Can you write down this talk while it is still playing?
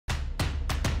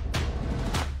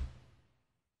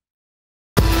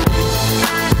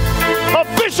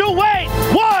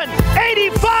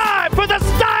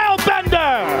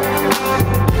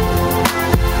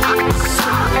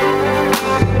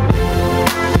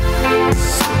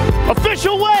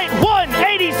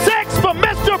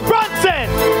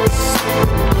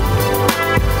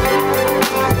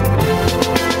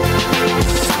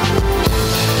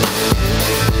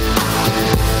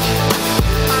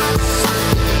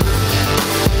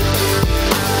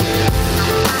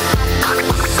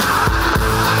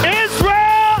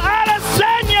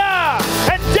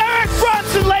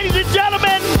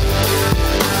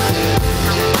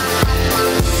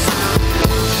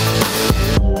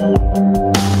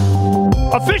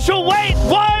Official weight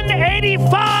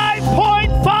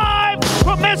 185.5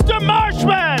 for Mr.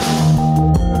 Marshman.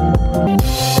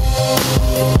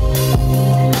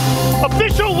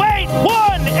 Official weight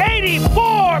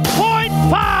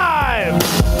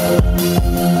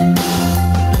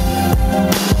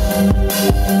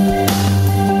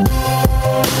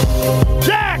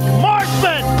Jack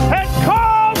Marshman and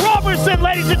Carl Robertson,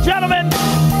 ladies and gentlemen.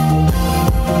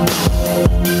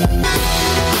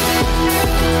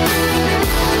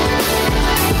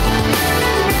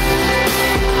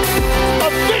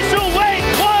 Official weight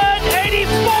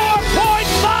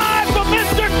 184.5 for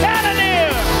Mr.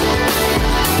 Cannoneer.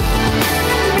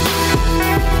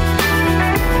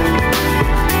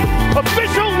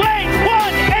 Official weight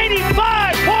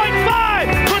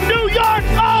 185.5 for New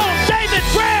York's own David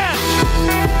Branch.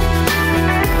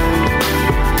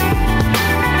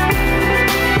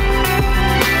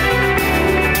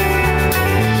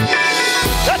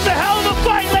 That's a hell of a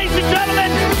fight, ladies and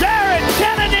gentlemen. Darren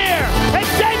Cannoneer and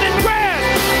David Branch.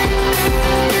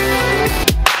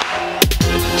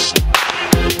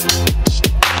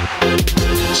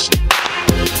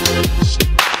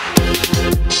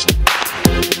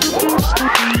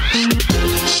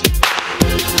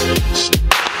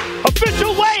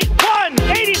 Official weight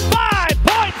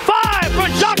 185.5 for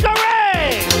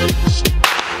Jacare.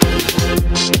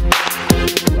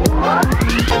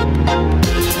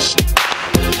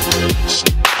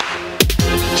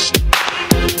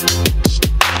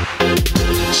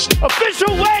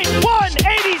 Official weight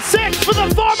 186 for the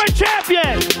former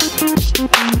champion.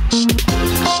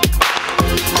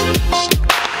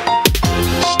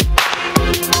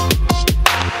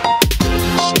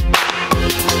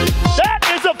 That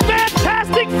is a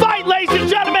fantastic fight, ladies and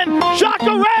gentlemen.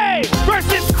 Jacare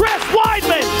versus Chris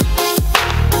Weidman.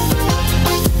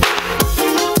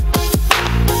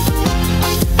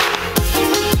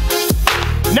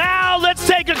 Now let's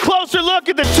take a closer look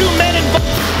at the two men involved.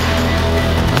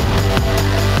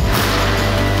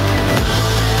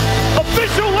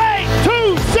 Official weight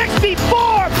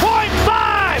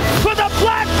 264.5 for the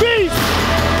Black Beast.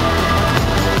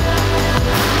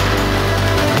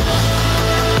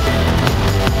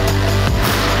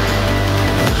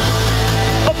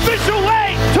 Official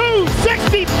weight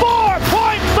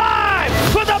 264.5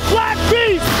 for the Black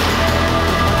Beast.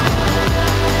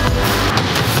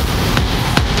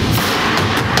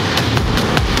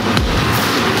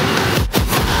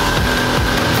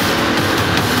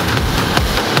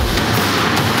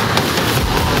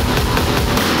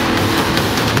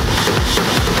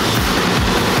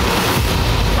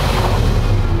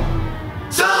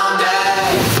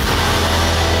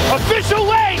 Official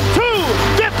weight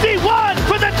 251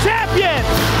 for the champion.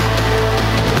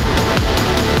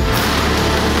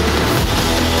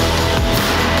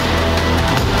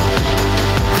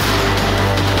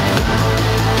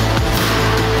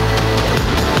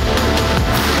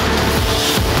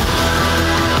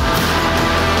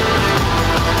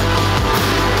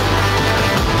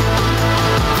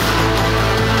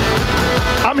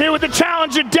 I'm here with the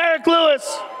challenger, Derek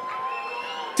Lewis.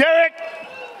 Derek,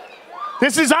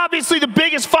 this is obviously the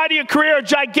biggest fight of your career, a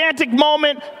gigantic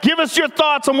moment. Give us your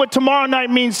thoughts on what tomorrow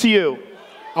night means to you.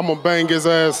 I'm gonna bang his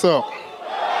ass up.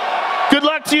 Good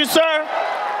luck to you, sir.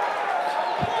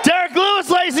 Derek Lewis,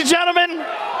 ladies and gentlemen.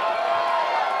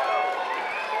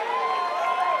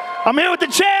 I'm here with the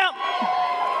champ.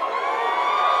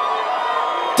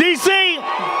 DC,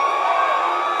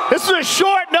 this is a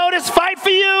short notice fight for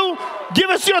you.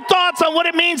 Give us your thoughts on what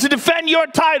it means to defend your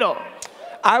title.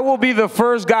 I will be the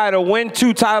first guy to win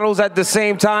 2 titles at the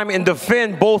same time and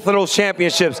defend both of those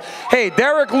championships. Hey,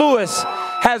 Derek Lewis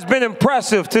has been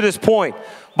impressive to this point,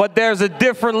 but there's a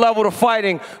different level to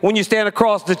fighting when you stand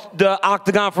across the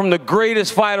octagon from the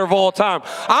greatest fighter of all time.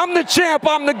 I'm the champ,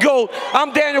 I'm the GOAT,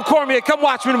 I'm Daniel Cormier. Come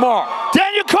watch me tomorrow.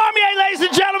 Daniel Cormier, ladies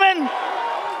and gentlemen.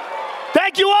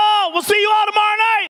 Thank you all. We'll see you all tomorrow night.